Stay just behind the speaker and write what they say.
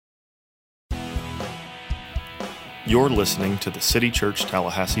You're listening to the City Church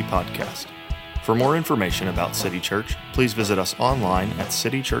Tallahassee podcast. For more information about City Church, please visit us online at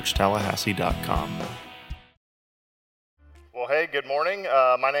citychurchtallahassee.com. Well, hey, good morning.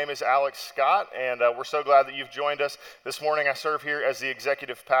 My name is Alex Scott, and we're so glad that you've joined us this morning. I serve here as the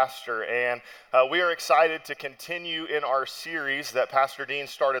executive pastor, and we are excited to continue in our series that Pastor Dean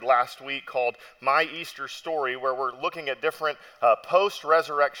started last week called My Easter Story, where we're looking at different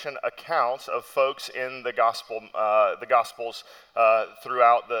post-resurrection accounts of folks in the Gospels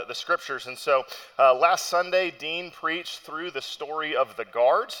throughout the Scriptures. And so last Sunday, Dean preached through the story of the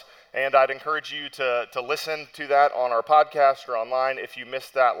guards. And I'd encourage you to listen to that on our podcast or online if you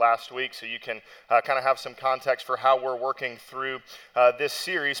missed that last week, so you can kind of have some context for how we're working through this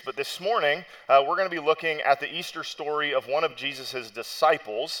series. But this morning, we're going to be looking at the Easter story of one of Jesus'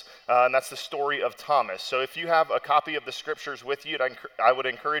 disciples, and that's the story of Thomas. So if you have a copy of the Scriptures with you, I would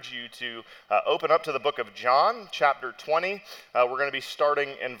encourage you to open up to the book of John, chapter 20. We're going to be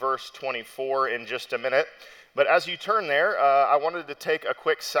starting in verse 24 in just a minute. But as you turn there, I wanted to take a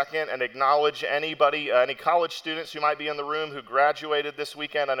quick second and acknowledge anybody, any college students who might be in the room who graduated this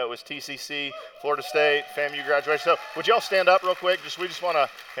weekend. I know it was TCC, Florida State, FAMU graduation. So would y'all stand up real quick? We just want to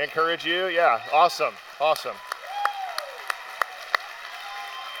encourage you. Yeah, awesome.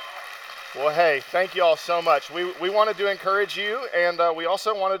 Well, hey, thank you all so much. We wanted to encourage you, and we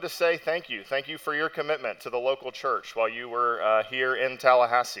also wanted to say thank you. Thank you for your commitment to the local church while you were here in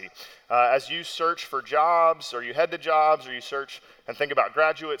Tallahassee. As you search for jobs, or you head to jobs, or you search and think about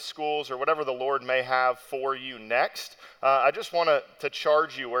graduate schools, or whatever the Lord may have for you next, I just want to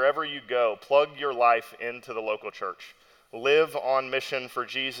charge you wherever you go, plug your life into the local church. Live on mission for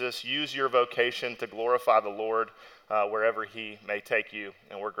Jesus. Use your vocation to glorify the Lord wherever he may take you,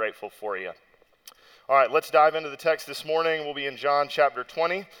 and we're grateful for you. All right, let's dive into the text this morning. We'll be in John chapter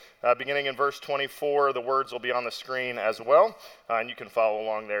 20, beginning in verse 24. The words will be on the screen as well, and you can follow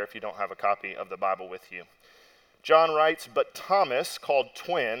along there if you don't have a copy of the Bible with you. John writes, "But Thomas, called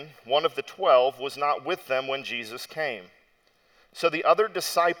Twin, one of the 12, was not with them when Jesus came. So the other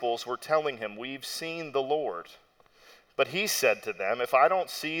disciples were telling him, 'We've seen the Lord.' But he said to them, 'If I don't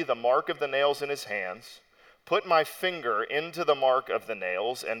see the mark of the nails in his hands, put my finger into the mark of the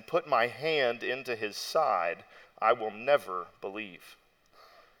nails, and put my hand into his side, I will never believe.'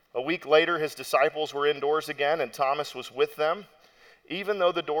 A week later, his disciples were indoors again, and Thomas was with them. Even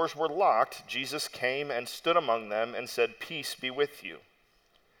though the doors were locked, Jesus came and stood among them and said, 'Peace be with you.'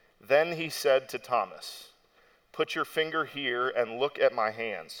 Then he said to Thomas, 'Put your finger here and look at my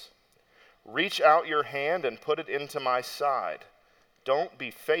hands. Reach out your hand and put it into my side. Don't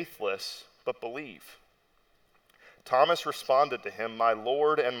be faithless, but believe.' Thomas responded to him, 'My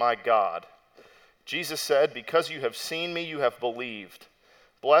Lord and my God.' Jesus said, 'Because you have seen me, you have believed.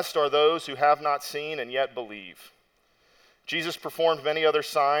 Blessed are those who have not seen and yet believe.' Jesus performed many other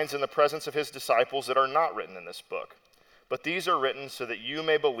signs in the presence of his disciples that are not written in this book. But these are written so that you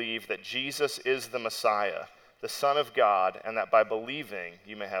may believe that Jesus is the Messiah, the Son of God, and that by believing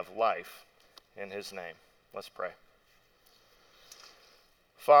you may have life in his name." Let's pray.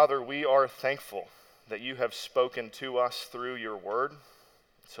 Father, we are thankful that you have spoken to us through your word.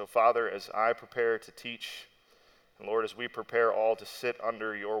 So, Father, as I prepare to teach, and Lord, as we prepare all to sit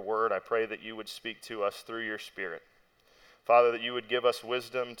under your word, I pray that you would speak to us through your Spirit. Father, that you would give us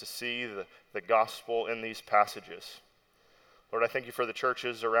wisdom to see the gospel in these passages. Lord, I thank you for the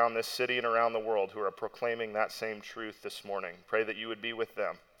churches around this city and around the world who are proclaiming that same truth this morning. Pray that you would be with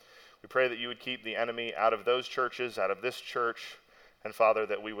them. We pray that you would keep the enemy out of those churches, out of this church, and Father,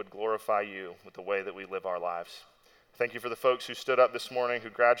 that we would glorify you with the way that we live our lives. Thank you for the folks who stood up this morning,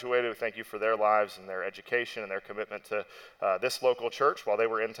 who graduated. We thank you for their lives and their education and their commitment to this local church while they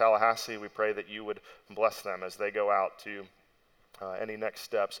were in Tallahassee. We pray that you would bless them as they go out to any next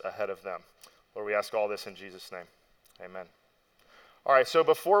steps ahead of them. Lord, we ask all this in Jesus' name. Amen. All right, so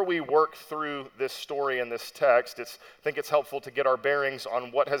before we work through this story and this text, I think it's helpful to get our bearings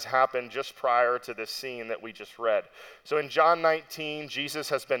on what has happened just prior to this scene that we just read. So in John 19, Jesus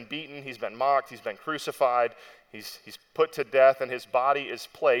has been beaten, he's been mocked, he's been crucified, he's put to death, and his body is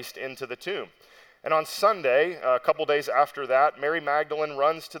placed into the tomb. And on Sunday, a couple days after that, Mary Magdalene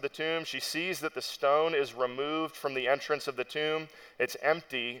runs to the tomb. She sees that the stone is removed from the entrance of the tomb. It's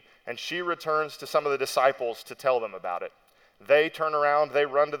empty, and she returns to some of the disciples to tell them about it. They turn around, they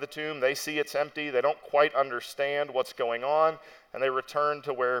run to the tomb, they see it's empty, they don't quite understand what's going on, and they return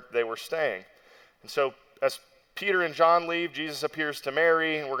to where they were staying. And so as Peter and John leave, Jesus appears to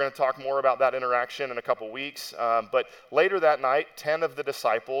Mary, and we're going to talk more about that interaction in a couple weeks. But later that night, 10 of the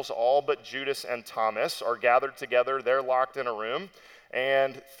disciples, all but Judas and Thomas, are gathered together. They're locked in a room,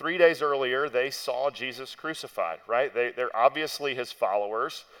 And 3 days earlier, they saw Jesus crucified, right? They're obviously his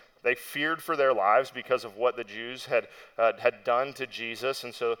followers. They feared for their lives because of what the Jews had done to Jesus,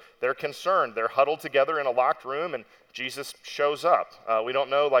 and so they're concerned. They're huddled together in a locked room, and Jesus shows up. We don't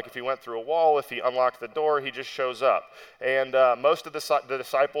know, like, if he went through a wall, if he unlocked the door, he just shows up. And most of the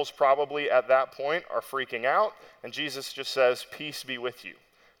disciples probably at that point are freaking out, and Jesus just says, "Peace be with you."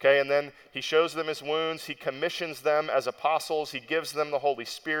 Okay, and then he shows them his wounds. He commissions them as apostles. He gives them the Holy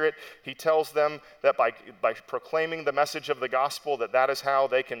Spirit. He tells them that by proclaiming the message of the gospel, that is how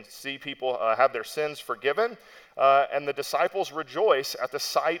they can see people have their sins forgiven. And the disciples rejoice at the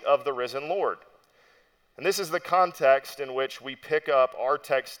sight of the risen Lord. And this is the context in which we pick up our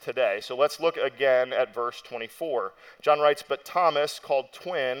text today. So let's look again at verse 24. John writes, "But Thomas, called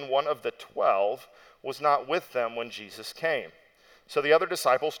Twin, one of the 12, was not with them when Jesus came. So the other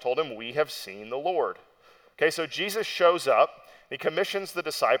disciples told him, 'We have seen the Lord.'" Okay, so Jesus shows up, he commissions the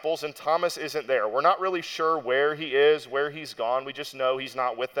disciples, and Thomas isn't there. We're not really sure where he is, where he's gone. We just know he's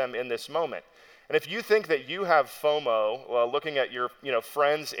not with them in this moment. And if you think that you have FOMO, looking at your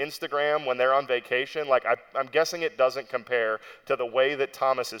friends' Instagram when they're on vacation, like I'm guessing it doesn't compare to the way that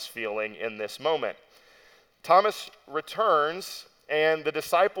Thomas is feeling in this moment. Thomas returns, and the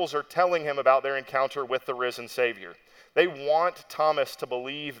disciples are telling him about their encounter with the risen Savior. They want Thomas to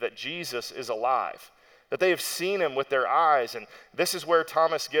believe that Jesus is alive, that they have seen him with their eyes. And this is where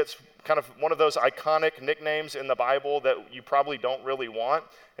Thomas gets kind of one of those iconic nicknames in the Bible that you probably don't really want.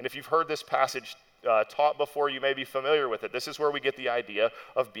 And if you've heard this passage taught before, you may be familiar with it. This is where we get the idea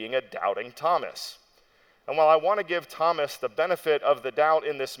of being a doubting Thomas. And while I want to give Thomas the benefit of the doubt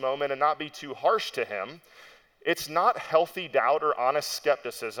in this moment and not be too harsh to him, it's not healthy doubt or honest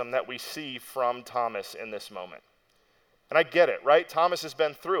skepticism that we see from Thomas in this moment. And I get it, right? Thomas has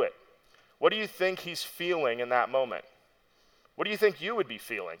been through it. What do you think he's feeling in that moment? What do you think you would be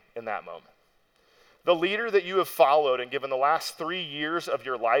feeling in that moment? The leader that you have followed and given the last 3 years of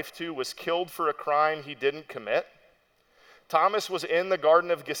your life to was killed for a crime he didn't commit. Thomas was in the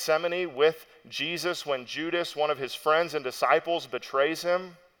Garden of Gethsemane with Jesus when Judas, one of his friends and disciples, betrays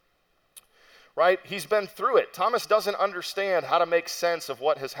him. Right? He's been through it. Thomas doesn't understand how to make sense of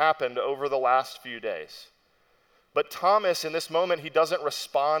what has happened over the last few days. But Thomas, in this moment, he doesn't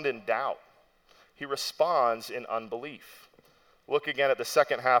respond in doubt. He responds in unbelief. Look again at the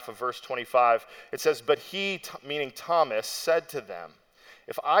second half of verse 25. It says, "But he," meaning Thomas, "said to them,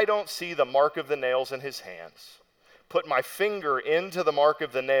 'If I don't see the mark of the nails in his hands, put my finger into the mark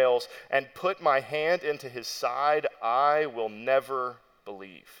of the nails, and put my hand into his side, I will never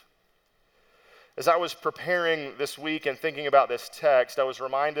believe.'" As I was preparing this week and thinking about this text, I was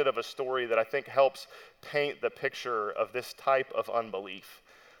reminded of a story that I think helps paint the picture of this type of unbelief.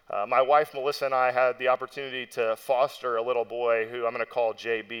 My wife, Melissa, and I had the opportunity to foster a little boy who I'm going to call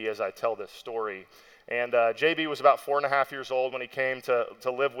JB as I tell this story. And JB was about 4.5 years old when he came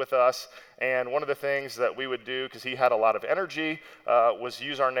to live with us. And one of the things that we would do, because he had a lot of energy, was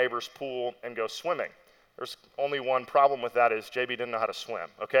use our neighbor's pool and go swimming. There's only one problem with that is JB didn't know how to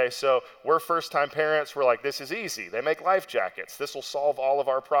swim, okay? So we're first-time parents. We're like, this is easy. They make life jackets. This will solve all of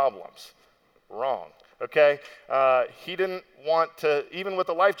our problems. Wrong, okay? He didn't want to, even with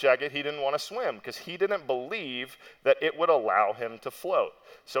the life jacket, he didn't want to swim because he didn't believe that it would allow him to float.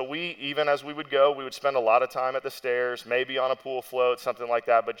 So we, even as we would go, we would spend a lot of time at the stairs, maybe on a pool float, something like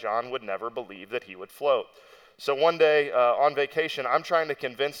that, but John would never believe that he would float. So one day on vacation, I'm trying to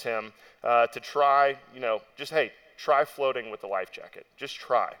convince him to try, try floating with the life jacket. Just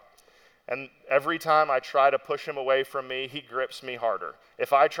try. And every time I try to push him away from me, he grips me harder.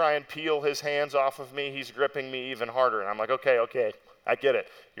 If I try and peel his hands off of me, he's gripping me even harder. And I'm like, okay, I get it.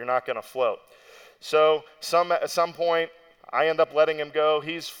 You're not going to float. So at some point, I end up letting him go.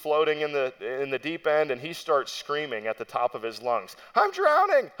 He's floating in the deep end, and he starts screaming at the top of his lungs, I'm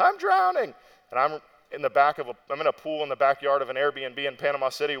drowning! And I'm in a pool in the backyard of an Airbnb in Panama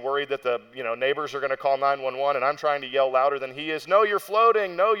City, worried that the neighbors are going to call 911, and I'm trying to yell louder than he is, no, you're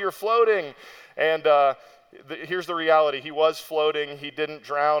floating! And here's the reality. He was floating. He didn't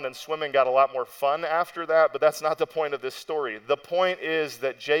drown, and swimming got a lot more fun after that, but that's not the point of this story. The point is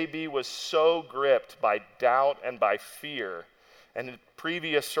that JB was so gripped by doubt and by fear and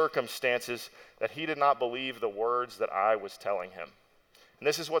previous circumstances that he did not believe the words that I was telling him. And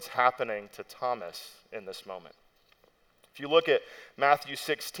this is what's happening to Thomas in this moment. If you look at Matthew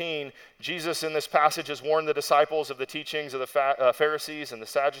 16, Jesus in this passage has warned the disciples of the teachings of the Pharisees and the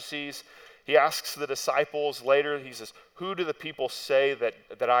Sadducees. He asks the disciples later, he says, who do the people say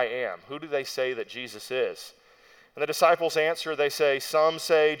that I am? Who do they say that Jesus is? And the disciples answer, they say, some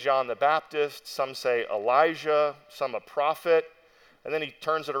say John the Baptist, some say Elijah, some a prophet. And then he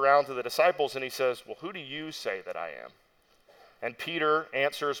turns it around to the disciples and he says, well, who do you say that I am? And Peter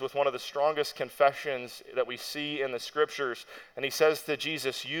answers with one of the strongest confessions that we see in the scriptures. And he says to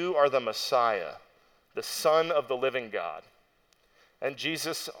Jesus, you are the Messiah, the Son of the living God. And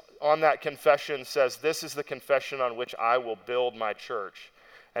Jesus on that confession says, this is the confession on which I will build my church.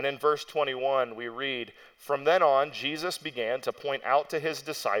 And in verse 21, we read, from then on, Jesus began to point out to his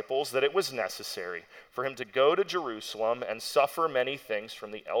disciples that it was necessary for him to go to Jerusalem and suffer many things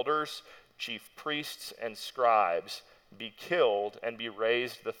from the elders, chief priests, and scribes, be killed, and be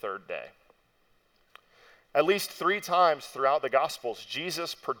raised the third day. At least 3 times throughout the Gospels,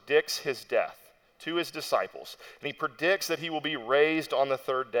 Jesus predicts his death to his disciples, and he predicts that he will be raised on the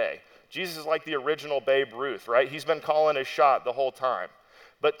third day. Jesus is like the original Babe Ruth, right? He's been calling his shot the whole time.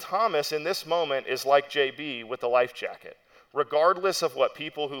 But Thomas in this moment is like JB with the life jacket. Regardless of what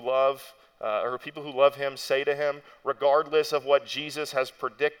people who love him say to him, regardless of what Jesus has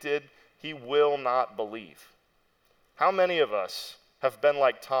predicted, he will not believe. How many of us have been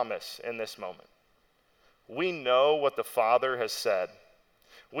like Thomas in this moment? We know what the Father has said.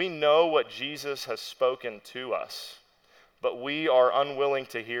 We know what Jesus has spoken to us, but we are unwilling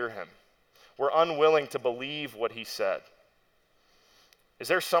to hear him. We're unwilling to believe what he said. Is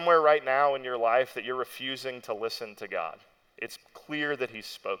there somewhere right now in your life that you're refusing to listen to God? It's clear that he's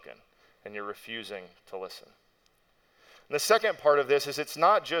spoken, and you're refusing to listen. And the second part of this is it's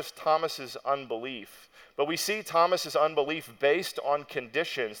not just Thomas's unbelief, but we see Thomas's unbelief based on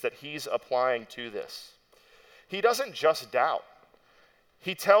conditions that he's applying to this. He doesn't just doubt.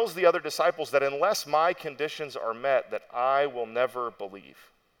 He tells the other disciples that unless my conditions are met, that I will never believe.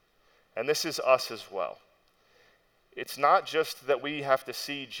 And this is us as well. It's not just that we have to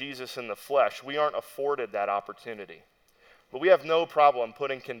see Jesus in the flesh. We aren't afforded that opportunity. But we have no problem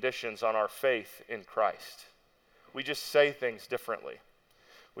putting conditions on our faith in Christ. We just say things differently.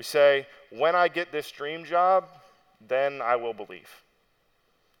 We say, when I get this dream job, then I will believe.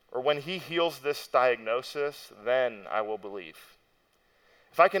 Or when he heals this diagnosis, then I will believe.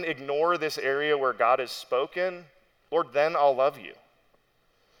 If I can ignore this area where God has spoken, Lord, then I'll love you.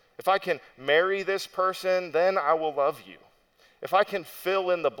 If I can marry this person, then I will love you. If I can fill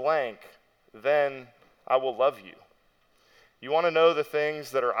in the blank, then I will love you. You want to know the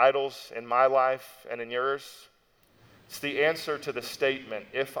things that are idols in my life and in yours? It's the answer to the statement,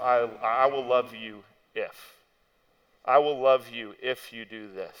 I will love you if. I will love you if you do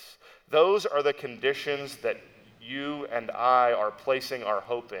this. Those are the conditions that you and I are placing our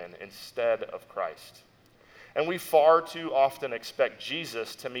hope in instead of Christ. And we far too often expect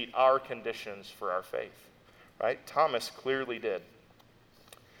Jesus to meet our conditions for our faith, right? Thomas clearly did.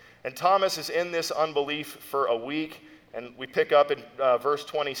 And Thomas is in this unbelief for a week, and we pick up in verse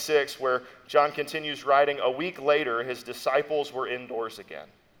 26 where John continues writing, a week later his disciples were indoors again.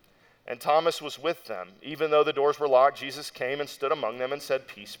 And Thomas was with them. Even though the doors were locked, Jesus came and stood among them and said,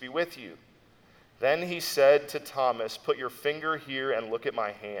 peace be with you. Then he said to Thomas, put your finger here and look at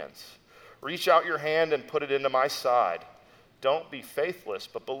my hands. Reach out your hand and put it into my side. Don't be faithless,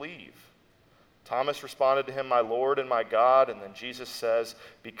 but believe. Thomas responded to him, my Lord and my God. And then Jesus says,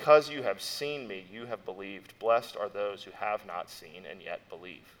 because you have seen me, you have believed. Blessed are those who have not seen and yet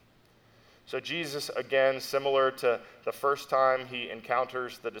believe. So Jesus, again, similar to the first time he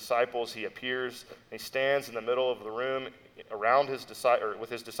encounters the disciples, he appears, and he stands in the middle of the room with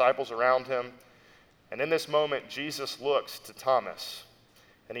his disciples around him. And in this moment, Jesus looks to Thomas,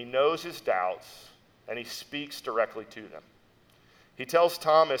 and he knows his doubts, and he speaks directly to them. He tells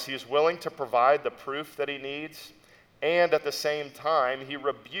Thomas he is willing to provide the proof that he needs, and at the same time, he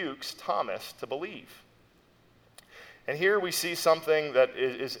rebukes Thomas to believe. And here we see something that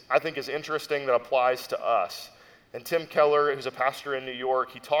I think is interesting that applies to us. And Tim Keller, who's a pastor in New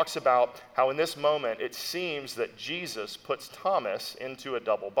York, he talks about how in this moment it seems that Jesus puts Thomas into a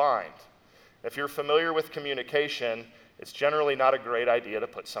double bind. If you're familiar with communication, it's generally not a great idea to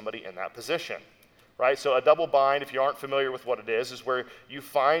put somebody in that position, right? So a double bind, if you aren't familiar with what it is where you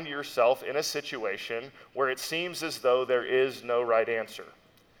find yourself in a situation where it seems as though there is no right answer.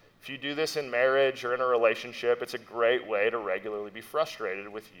 If you do this in marriage or in a relationship, it's a great way to regularly be frustrated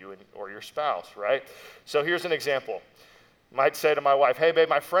with you or your spouse, right? So here's an example. I might say to my wife, hey babe,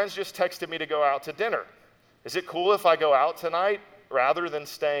 my friends just texted me to go out to dinner. Is it cool if I go out tonight rather than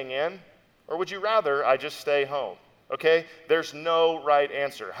staying in? Or would you rather I just stay home? Okay, there's no right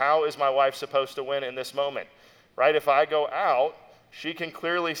answer. How is my wife supposed to win in this moment, right? If I go out, she can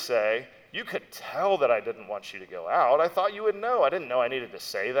clearly say, you could tell that I didn't want you to go out. I thought you would know. I didn't know I needed to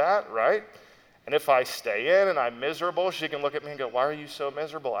say that, right? And if I stay in and I'm miserable, she can look at me and go, why are you so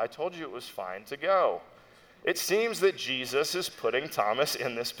miserable? I told you it was fine to go. It seems that Jesus is putting Thomas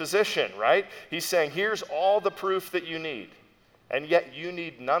in this position, right? He's saying, here's all the proof that you need, and yet you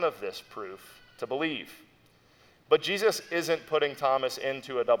need none of this proof to believe. But Jesus isn't putting Thomas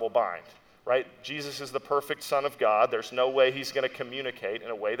into a double bind, right? Jesus is the perfect Son of God. There's no way he's going to communicate in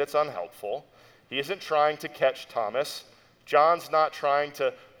a way that's unhelpful. He isn't trying to catch Thomas. John's not trying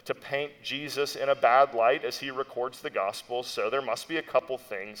to paint Jesus in a bad light as he records the Gospels, so there must be a couple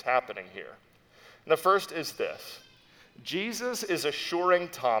things happening here. And the first is this. Jesus is assuring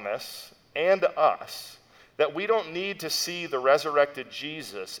Thomas and us that we don't need to see the resurrected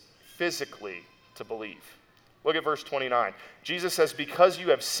Jesus physically to believe. Look at verse 29. Jesus says, because you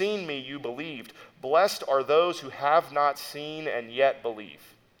have seen me, you believed. Blessed are those who have not seen and yet believe.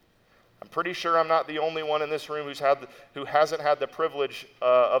 I'm pretty sure I'm not the only one in this room who hasn't had the privilege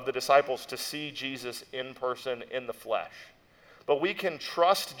of the disciples to see Jesus in person in the flesh. But we can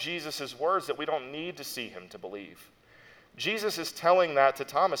trust Jesus' words that we don't need to see him to believe. Jesus is telling that to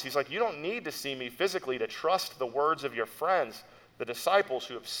Thomas. He's like, you don't need to see me physically to trust the words of your friends, the disciples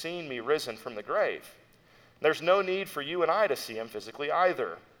who have seen me risen from the grave. There's no need for you and I to see him physically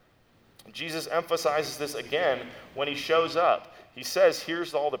either. Jesus emphasizes this again when he shows up. He says,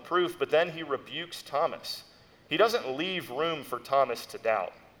 here's all the proof, but then he rebukes Thomas. He doesn't leave room for Thomas to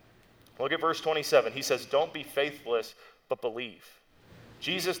doubt. Look at verse 27. He says, don't be faithless, but believe.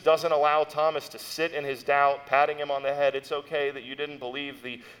 Jesus doesn't allow Thomas to sit in his doubt, patting him on the head. It's okay that you didn't believe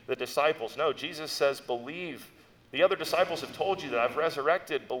the disciples. No, Jesus says, believe. The other disciples have told you that I've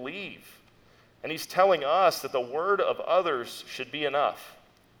resurrected. Believe. And he's telling us that the word of others should be enough.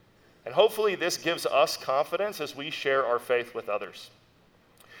 And hopefully this gives us confidence as we share our faith with others.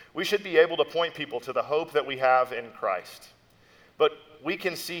 We should be able to point people to the hope that we have in Christ. But we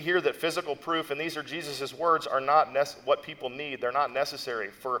can see here that physical proof, and these are Jesus' words, are not what people need. They're not necessary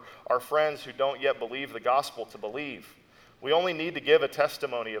for our friends who don't yet believe the gospel to believe. We only need to give a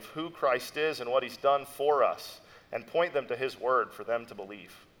testimony of who Christ is and what he's done for us and point them to his word for them to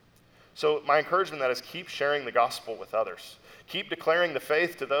believe. So my encouragement is keep sharing the gospel with others. Keep declaring the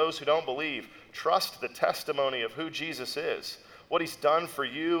faith to those who don't believe. Trust the testimony of who Jesus is, what he's done for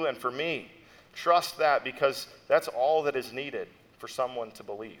you and for me. Trust that because that's all that is needed for someone to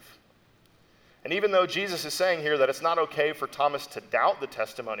believe. And even though Jesus is saying here that it's not okay for Thomas to doubt the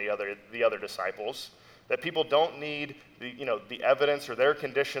testimony of the other disciples, that people don't need the evidence or their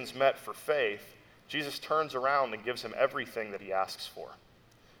conditions met for faith, Jesus turns around and gives him everything that he asks for.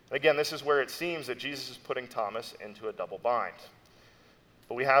 Again, this is where it seems that Jesus is putting Thomas into a double bind.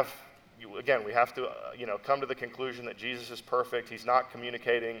 But we have to come to the conclusion that Jesus is perfect. He's not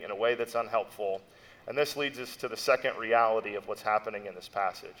communicating in a way that's unhelpful. And this leads us to the second reality of what's happening in this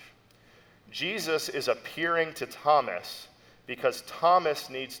passage. Jesus is appearing to Thomas because Thomas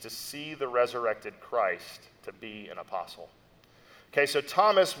needs to see the resurrected Christ to be an apostle. Okay, so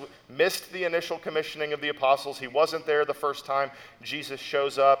Thomas missed the initial commissioning of the apostles. He wasn't there the first time Jesus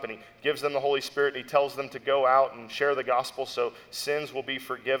shows up and he gives them the Holy Spirit and he tells them to go out and share the gospel so sins will be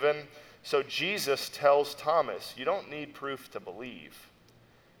forgiven. So Jesus tells Thomas, you don't need proof to believe.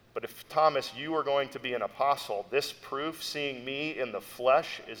 But if, Thomas, you are going to be an apostle, this proof, seeing me in the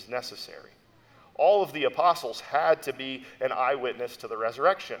flesh, is necessary. All of the apostles had to be an eyewitness to the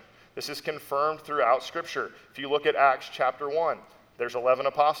resurrection. This is confirmed throughout Scripture. If you look at Acts chapter 1, there's 11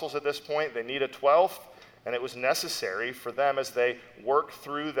 apostles at this point. They need a 12th, and it was necessary for them as they work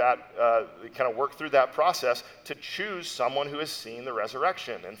through that process to choose someone who has seen the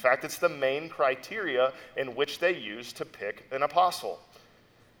resurrection. In fact, it's the main criteria in which they use to pick an apostle.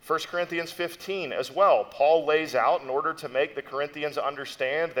 1 Corinthians 15 as well. Paul lays out, in order to make the Corinthians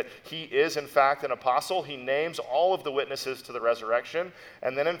understand that he is in fact an apostle, he names all of the witnesses to the resurrection.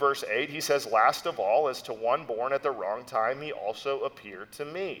 And then in verse 8 he says, last of all, as to one born at the wrong time, he also appeared to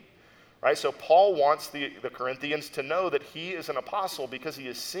me. Right? So Paul wants the Corinthians to know that he is an apostle because he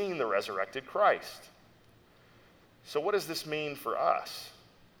has seen the resurrected Christ. So what does this mean for us?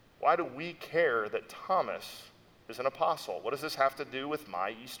 Why do we care that Thomas is an apostle? What does this have to do with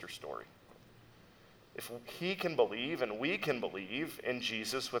my Easter story? If he can believe and we can believe in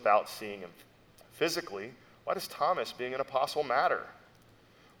Jesus without seeing him physically, why does Thomas being an apostle matter?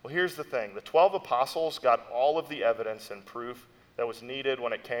 Well, here's the thing. The 12 apostles got all of the evidence and proof that was needed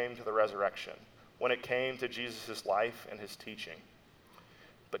when it came to the resurrection, when it came to Jesus' life and his teaching.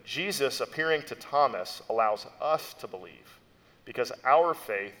 But Jesus appearing to Thomas allows us to believe because our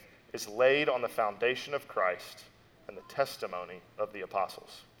faith is laid on the foundation of Christ and the testimony of the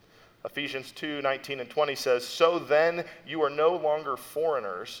apostles. Ephesians 2:19 and 20 says, so then you are no longer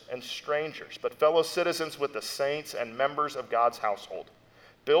foreigners and strangers, but fellow citizens with the saints and members of God's household,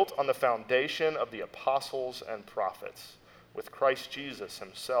 built on the foundation of the apostles and prophets, with Christ Jesus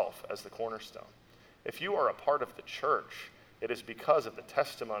himself as the cornerstone. If you are a part of the church, it is because of the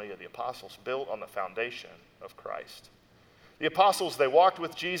testimony of the apostles built on the foundation of Christ. The apostles, they walked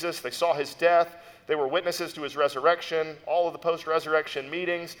with Jesus, they saw his death, they were witnesses to his resurrection, all of the post-resurrection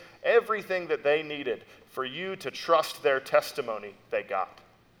meetings, everything that they needed for you to trust their testimony, they got.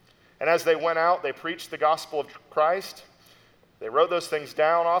 And as they went out, they preached the gospel of Christ. They wrote those things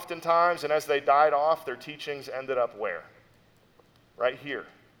down oftentimes, and as they died off, their teachings ended up where? Right here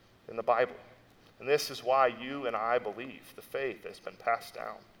in the Bible. And this is why you and I believe the faith has been passed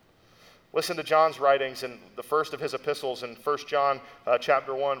down. Listen to John's writings in the first of his epistles in 1 John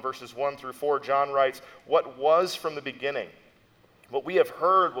chapter 1, verses 1 through 4. John writes, "What was from the beginning, what we have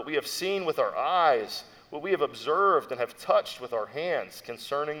heard, what we have seen with our eyes, what we have observed and have touched with our hands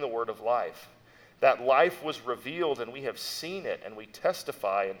concerning the word of life. That life was revealed, and we have seen it, and we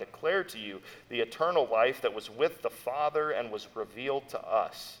testify and declare to you the eternal life that was with the Father and was revealed to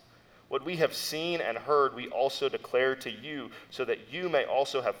us. What we have seen and heard we also declare to you, so that you may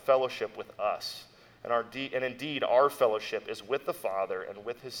also have fellowship with us. And indeed, our fellowship is with the Father and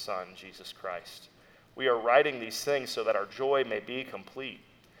with his Son, Jesus Christ. We are writing these things so that our joy may be complete."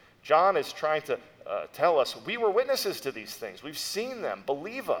 John is trying to tell us, we were witnesses to these things. We've seen them.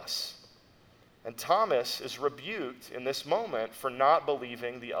 Believe us. And Thomas is rebuked in this moment for not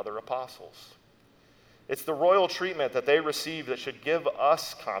believing the other apostles. It's the royal treatment that they receive that should give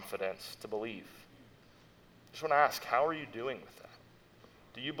us confidence to believe. I just want to ask, how are you doing with that?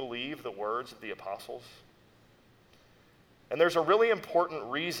 Do you believe the words of the apostles? And there's a really important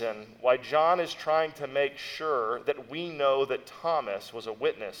reason why John is trying to make sure that we know that Thomas was a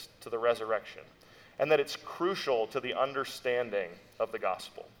witness to the resurrection, and that it's crucial to the understanding of the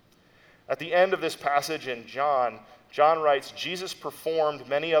gospel. At the end of this passage in John writes, "Jesus performed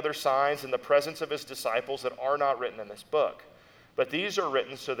many other signs in the presence of his disciples that are not written in this book. But these are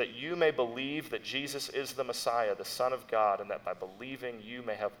written so that you may believe that Jesus is the Messiah, the Son of God, and that by believing you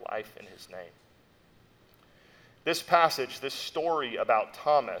may have life in his name." This passage, this story about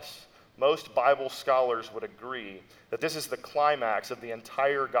Thomas, most Bible scholars would agree that this is the climax of the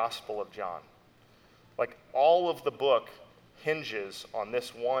entire Gospel of John. Like, all of the book hinges on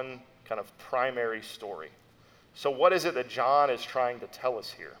this one kind of primary story. So what is it that John is trying to tell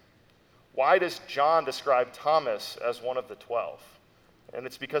us here? Why does John describe Thomas as one of the 12? And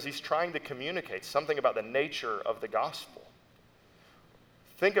it's because he's trying to communicate something about the nature of the gospel.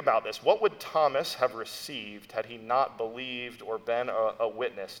 Think about this. What would Thomas have received had he not believed or been a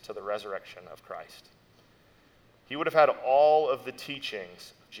witness to the resurrection of Christ? He would have had all of the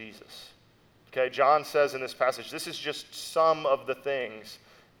teachings of Jesus. Okay, John says in this passage, this is just some of the things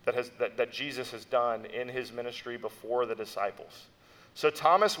that Jesus has done in his ministry before the disciples. So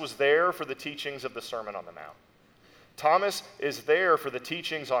Thomas was there for the teachings of the Sermon on the Mount. Thomas is there for the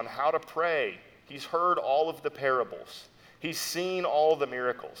teachings on how to pray. He's heard all of the parables. He's seen all the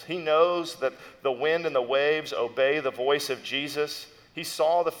miracles. He knows that the wind and the waves obey the voice of Jesus. He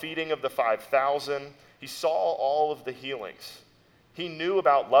saw the feeding of the 5,000. He saw all of the healings. He knew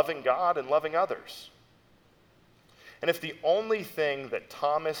about loving God and loving others. And if the only thing that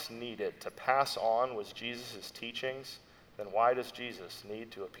Thomas needed to pass on was Jesus' teachings, then why does Jesus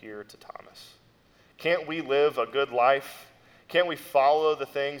need to appear to Thomas? Can't we live a good life? Can't we follow the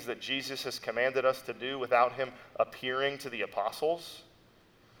things that Jesus has commanded us to do without him appearing to the apostles?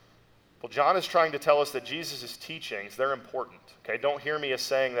 Well, John is trying to tell us that Jesus' teachings, they're important. Okay, don't hear me as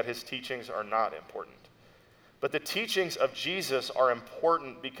saying that his teachings are not important. But the teachings of Jesus are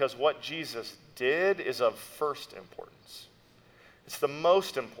important because what Jesus did is of first importance. It's the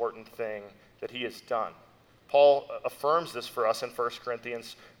most important thing that he has done. Paul affirms this for us in 1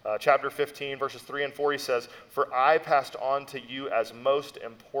 Corinthians chapter 15, verses 3 and 4. He says, "For I passed on to you as most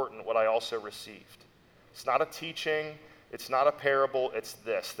important what I also received." It's not a teaching, it's not a parable, it's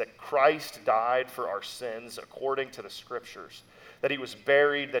this, that Christ died for our sins according to the Scriptures, that he was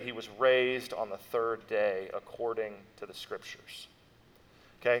buried, that he was raised on the third day according to the Scriptures.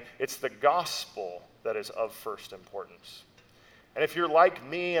 Okay? It's the gospel that is of first importance. And if you're like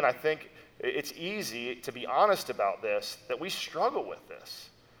me, and I think it's easy to be honest about this, that we struggle with this.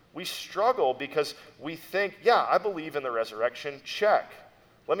 We struggle because we think, yeah, I believe in the resurrection, check.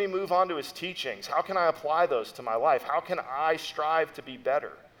 Let me move on to his teachings. How can I apply those to my life? How can I strive to be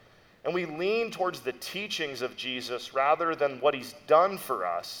better? And we lean towards the teachings of Jesus rather than what he's done for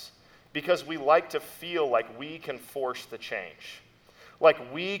us because we like to feel like we can force the change. Like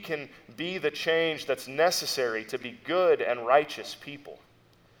we can be the change that's necessary to be good and righteous people.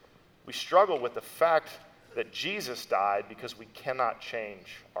 We struggle with the fact that Jesus died because we cannot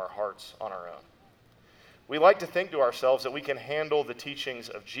change our hearts on our own. We like to think to ourselves that we can handle the teachings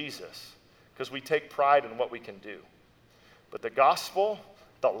of Jesus because we take pride in what we can do. But the gospel,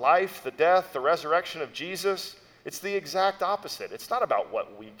 the life, the death, the resurrection of Jesus, it's the exact opposite. It's not about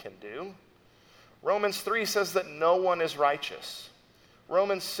what we can do. Romans 3 says that no one is righteous.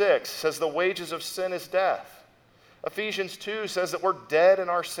 Romans 6 says the wages of sin is death. Ephesians 2 says that we're dead in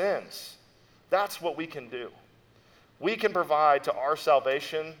our sins. That's what we can do. We can provide to our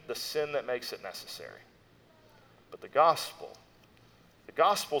salvation the sin that makes it necessary. But the gospel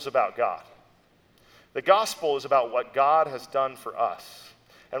is about God. The gospel is about what God has done for us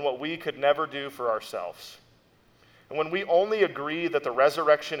and what we could never do for ourselves. And when we only agree that the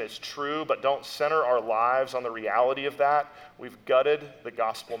resurrection is true but don't center our lives on the reality of that, we've gutted the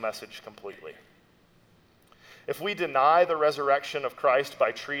gospel message completely. If we deny the resurrection of Christ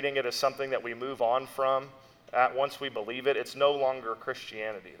by treating it as something that we move on from once we believe it, it's no longer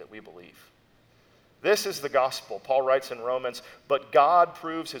Christianity that we believe. This is the gospel. Paul writes in Romans, but God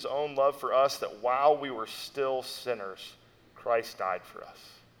proves his own love for us that while we were still sinners, Christ died for us.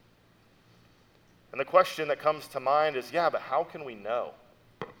 And the question that comes to mind is, but how can we know?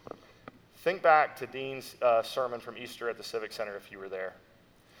 Think back to Dean's sermon from Easter at the Civic Center if you were there.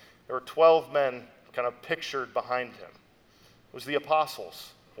 There were 12 men kind of pictured behind him. It was the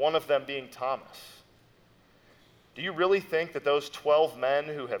apostles, one of them being Thomas. Do you really think that those 12 men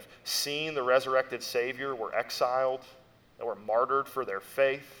who have seen the resurrected Savior were exiled, that were martyred for their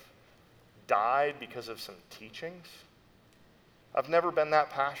faith, died because of some teachings? I've never been that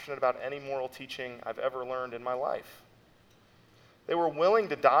passionate about any moral teaching I've ever learned in my life. They were willing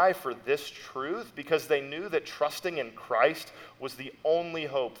to die for this truth because they knew that trusting in Christ was the only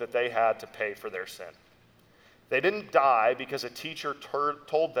hope that they had to pay for their sin. They didn't die because a teacher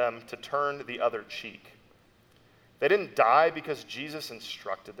told them to turn the other cheek. They didn't die because Jesus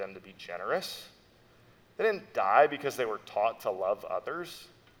instructed them to be generous. They didn't die because they were taught to love others.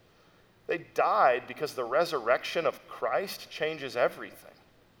 They died because the resurrection of Christ changes everything.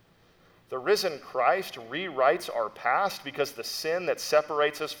 The risen Christ rewrites our past because the sin that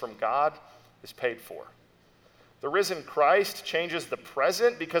separates us from God is paid for. The risen Christ changes the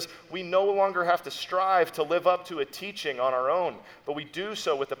present because we no longer have to strive to live up to a teaching on our own, but we do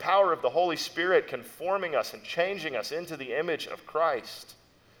so with the power of the Holy Spirit conforming us and changing us into the image of Christ.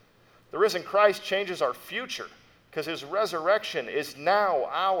 The risen Christ changes our future because his resurrection is now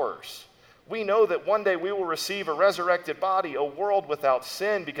ours. We know that one day we will receive a resurrected body, a world without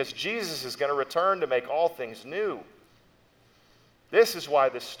sin, because Jesus is going to return to make all things new. This is why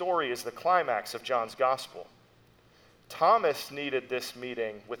this story is the climax of John's gospel. Thomas needed this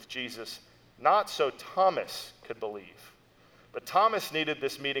meeting with Jesus, not so Thomas could believe, but Thomas needed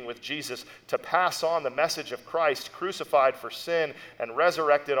this meeting with Jesus to pass on the message of Christ crucified for sin and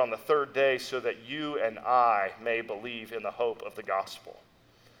resurrected on the third day so that you and I may believe in the hope of the gospel.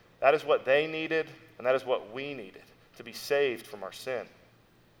 That is what they needed, and that is what we needed to be saved from our sin.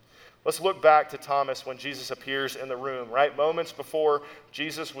 Let's look back to Thomas when Jesus appears in the room, right? Moments before,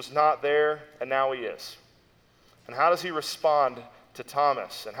 Jesus was not there, and now he is. And how does he respond to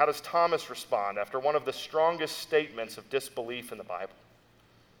Thomas? And how does Thomas respond after one of the strongest statements of disbelief in the Bible?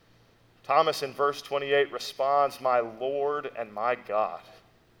 Thomas in verse 28 responds, "My Lord and my God."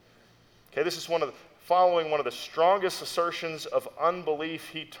 Okay, this is following one of the strongest assertions of unbelief.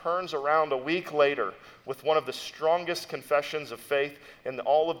 He turns around a week later with one of the strongest confessions of faith in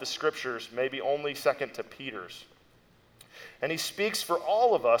all of the scriptures, maybe only second to Peter's. And he speaks for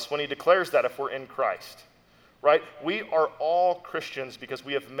all of us when he declares that if we're in Christ, right? We are all Christians because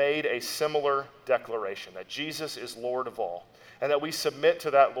we have made a similar declaration that Jesus is Lord of all, and that we submit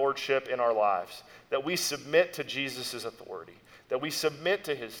to that lordship in our lives, that we submit to Jesus' authority, that we submit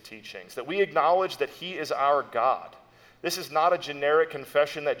to his teachings, that we acknowledge that he is our God. This is not a generic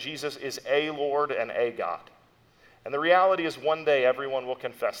confession that Jesus is a Lord and a God. And the reality is one day everyone will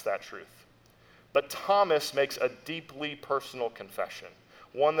confess that truth. But Thomas makes a deeply personal confession,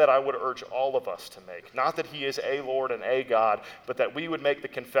 one that I would urge all of us to make. Not that he is a Lord and a God, but that we would make the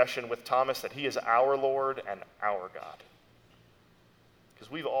confession with Thomas that he is our Lord and our God. Because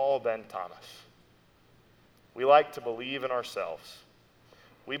we've all been Thomas. We like to believe in ourselves.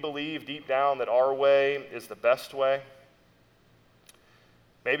 We believe deep down that our way is the best way.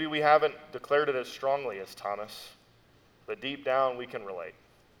 Maybe we haven't declared it as strongly as Thomas, but deep down we can relate.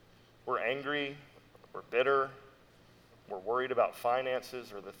 We're angry, we're bitter, we're worried about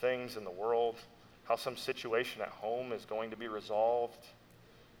finances or the things in the world, how some situation at home is going to be resolved.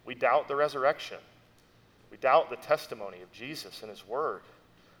 We doubt the resurrection. We doubt the testimony of Jesus and his word,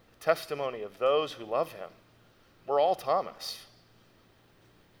 the testimony of those who love him. We're all Thomas.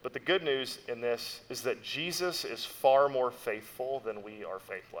 But the good news in this is that Jesus is far more faithful than we are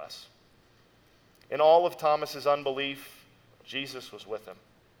faithless. In all of Thomas's unbelief, Jesus was with him.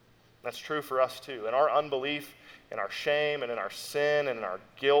 That's true for us too. In our unbelief, in our shame, and in our sin, and in our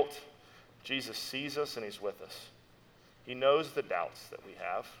guilt, Jesus sees us and he's with us. He knows the doubts that we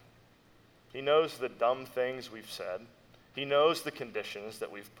have. He knows the dumb things we've said. He knows the conditions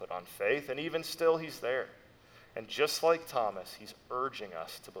that we've put on faith, and even still he's there. And just like Thomas, he's urging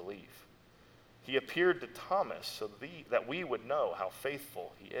us to believe. He appeared to Thomas so that we would know how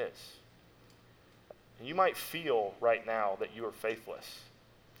faithful he is. And you might feel right now that you are faithless.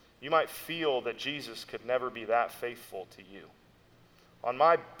 You might feel that Jesus could never be that faithful to you. On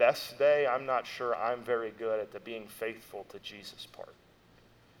my best day, I'm not sure I'm very good at the being faithful to Jesus part.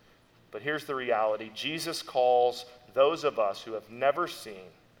 But here's the reality. Jesus calls those of us who have never seen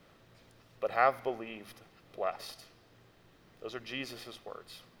but have believed blessed. Those are Jesus'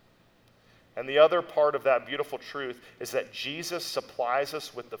 words. And the other part of that beautiful truth is that Jesus supplies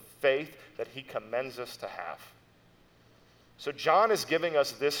us with the faith that he commends us to have. So John is giving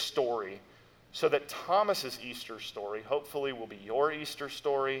us this story so that Thomas's Easter story hopefully will be your Easter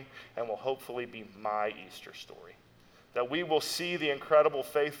story and will hopefully be my Easter story. That we will see the incredible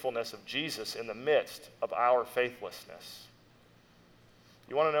faithfulness of Jesus in the midst of our faithlessness.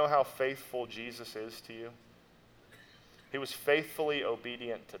 You want to know how faithful Jesus is to you? He was faithfully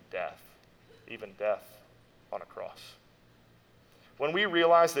obedient to death, even death on a cross. When we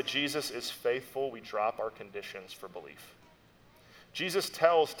realize that Jesus is faithful, we drop our conditions for belief. Jesus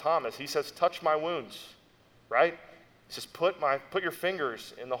tells Thomas, he says, touch my wounds, right? He says, put your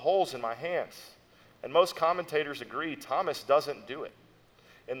fingers in the holes in my hands. And most commentators agree, Thomas doesn't do it.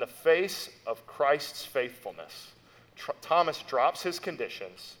 In the face of Christ's faithfulness, Thomas drops his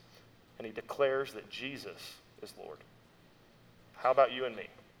conditions and he declares that Jesus is Lord. How about you and me?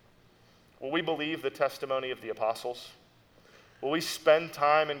 Will we believe the testimony of the apostles? Will we spend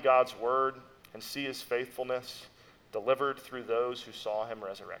time in God's word and see his faithfulness delivered through those who saw him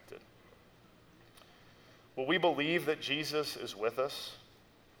resurrected? Will we believe that Jesus is with us?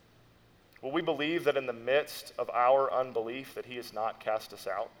 Will we believe that in the midst of our unbelief that he has not cast us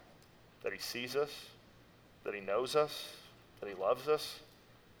out, that he sees us, that he knows us, that he loves us?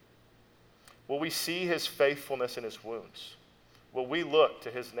 Will we see his faithfulness in his wounds? Will we look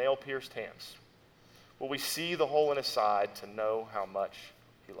to his nail-pierced hands? Will we see the hole in his side to know how much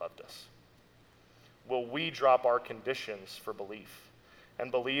he loved us? Will we drop our conditions for belief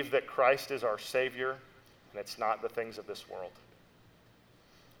and believe that Christ is our Savior and it's not the things of this world?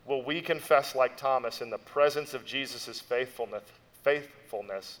 Will we confess like Thomas in the presence of Jesus'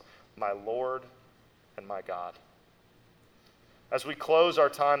 faithfulness, my Lord and my God? As we close our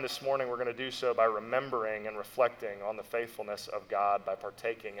time this morning, we're going to do so by remembering and reflecting on the faithfulness of God by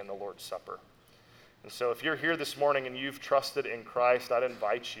partaking in the Lord's Supper. And so if you're here this morning and you've trusted in Christ, I'd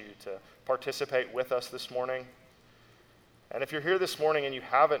invite you to participate with us this morning. And if you're here this morning and you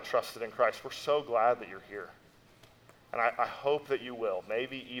haven't trusted in Christ, we're so glad that you're here. And I hope that you will,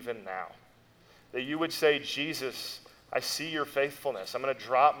 maybe even now. That you would say, Jesus, I see your faithfulness. I'm going to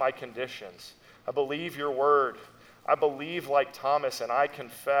drop my conditions. I believe your word. I believe like Thomas, and I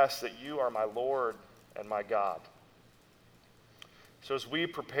confess that you are my Lord and my God. So as we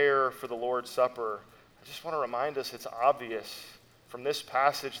prepare for the Lord's Supper, I just want to remind us it's obvious from this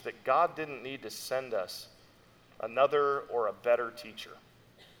passage that God didn't need to send us another or a better teacher.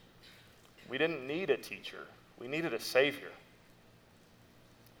 We didn't need a teacher. We needed a Savior.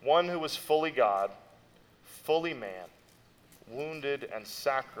 One who was fully God, fully man, wounded and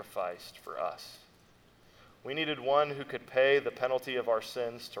sacrificed for us. We needed one who could pay the penalty of our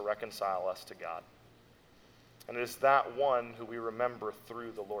sins to reconcile us to God. And it is that one who we remember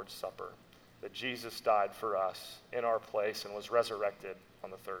through the Lord's Supper, that Jesus died for us in our place and was resurrected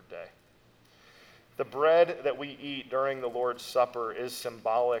on the third day. The bread that we eat during the Lord's Supper is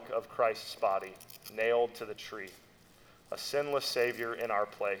symbolic of Christ's body, nailed to the tree, a sinless Savior in our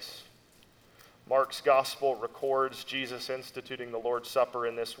place. Mark's gospel records Jesus instituting the Lord's Supper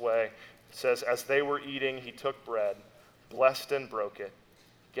in this way. It says, as they were eating, he took bread, blessed and broke it,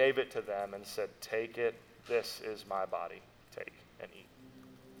 gave it to them, and said, take it, this is my body. Take and eat.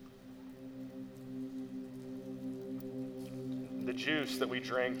 The juice that we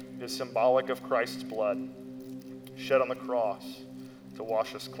drink is symbolic of Christ's blood, shed on the cross to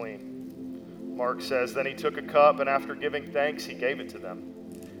wash us clean. Mark says, then he took a cup, and after giving thanks, he gave it to them,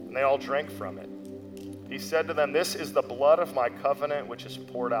 and they all drank from it. He said to them, this is the blood of my covenant, which is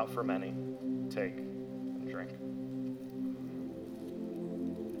poured out for many. Take and drink.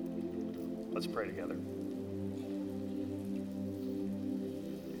 Let's pray together.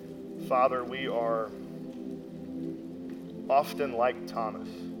 Father, we are often like Thomas.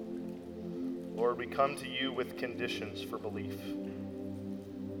 Lord, we come to you with conditions for belief.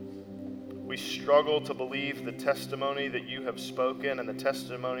 We struggle to believe the testimony that you have spoken and the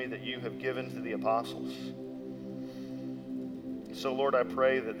testimony that you have given to the apostles. So, Lord, I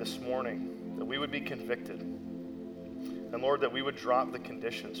pray that this morning that we would be convicted. And, Lord, that we would drop the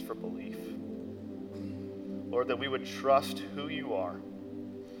conditions for belief. Lord, that we would trust who you are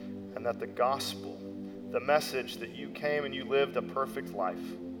and that the gospel, the message that you came and you lived a perfect life,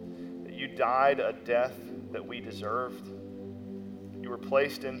 that you died a death that we deserved. You were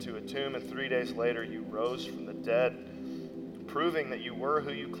placed into a tomb, and 3 days later you rose from the dead, proving that you were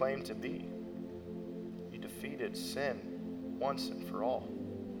who you claimed to be. You defeated sin once and for all.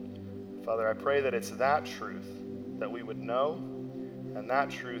 Father, I pray that it's that truth that we would know and that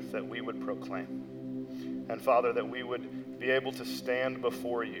truth that we would proclaim. And Father, that we would be able to stand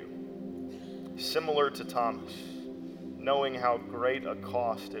before you, similar to Thomas, knowing how great a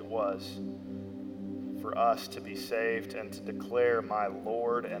cost it was for us to be saved and to declare my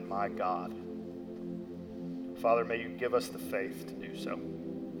Lord and my God. Father, may you give us the faith to do so.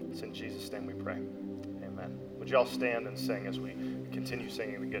 It's in Jesus' name we pray. Amen. Would you all stand and sing as we continue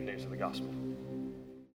singing the good news of the gospel?